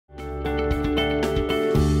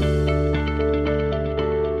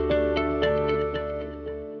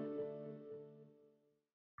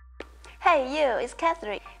Hey you, it's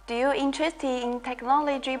Catherine. Do you interested in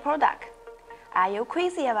technology product? Are you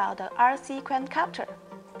crazy about the RC quadcopter?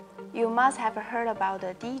 You must have heard about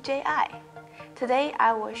the DJI. Today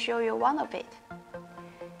I will show you one of it.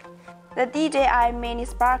 The DJI Mini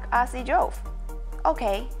Spark RC drone.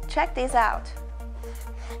 Okay, check this out.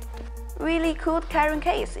 Really cool carrying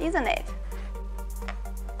case, isn't it?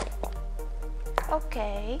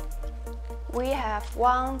 Okay, we have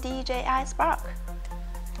one DJI Spark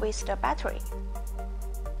with the battery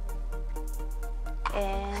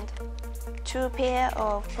and two pair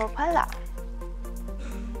of propeller.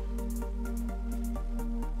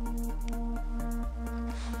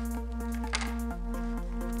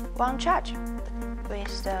 One charge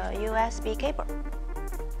with the USB cable.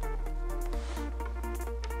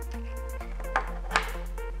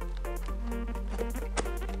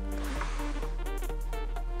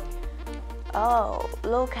 Oh,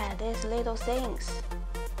 look at these little things.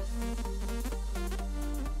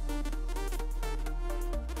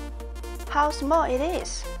 How small it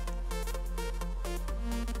is.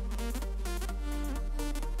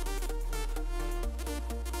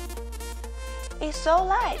 It's so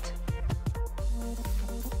light.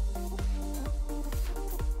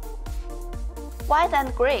 White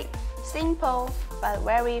and gray, simple but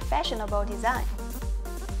very fashionable design.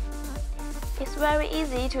 It's very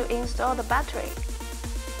easy to install the battery.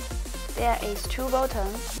 There is two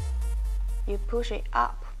buttons. You push it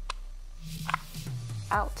up,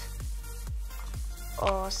 out,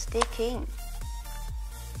 or stick in.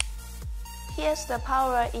 Here's the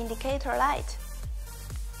power indicator light.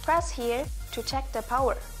 Press here to check the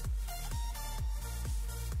power.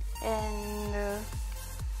 And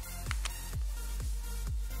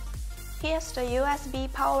here's the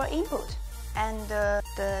USB power input and the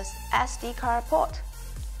SD card port.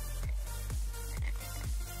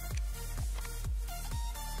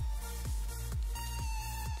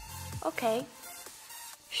 Okay,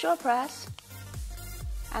 short press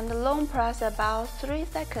and long press about 3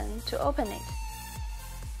 seconds to open it.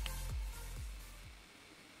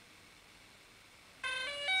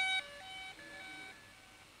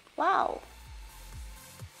 Wow,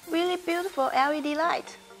 really beautiful LED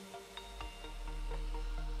light.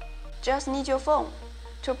 Just need your phone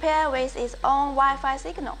to pair with its own Wi-Fi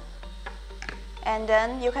signal. And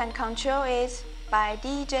then you can control it by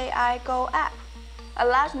DJI GO app. A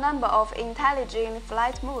large number of intelligent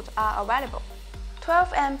flight modes are available.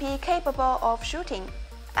 12 MP capable of shooting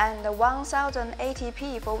and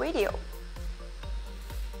 1080p for video.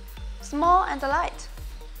 Small and light.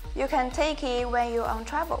 You can take it when you're on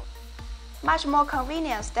travel. Much more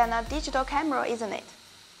convenient than a digital camera, isn't it?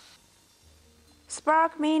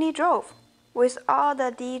 Spark Mini drone with all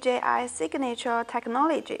the DJI signature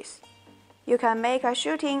technologies. You can make a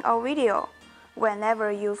shooting or video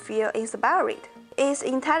whenever you feel inspired. Its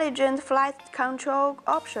intelligent flight control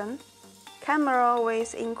option, camera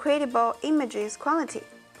with incredible images quality,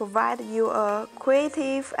 provide you a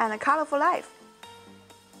creative and colorful life.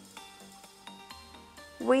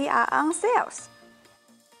 We are on sales.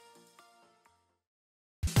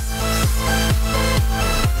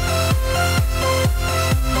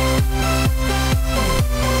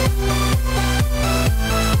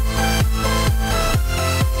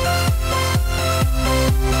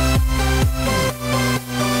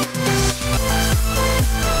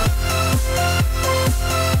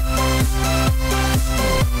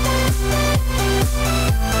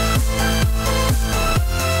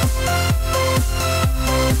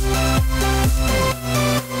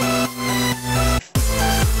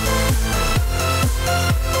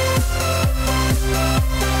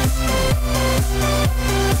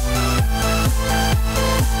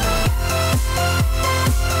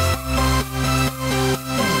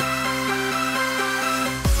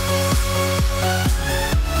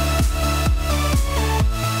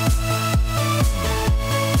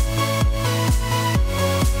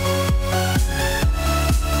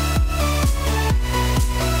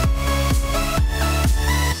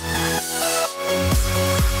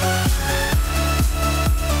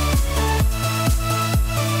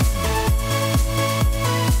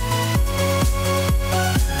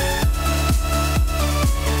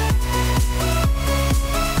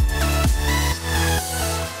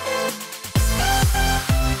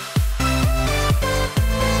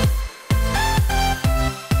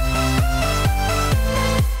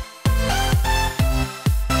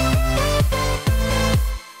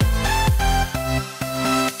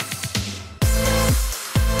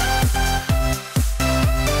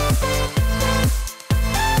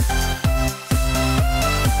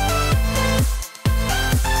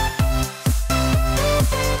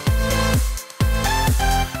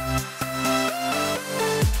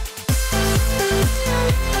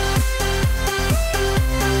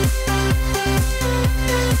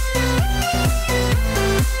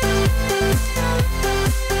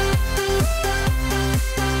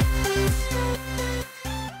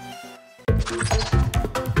 you.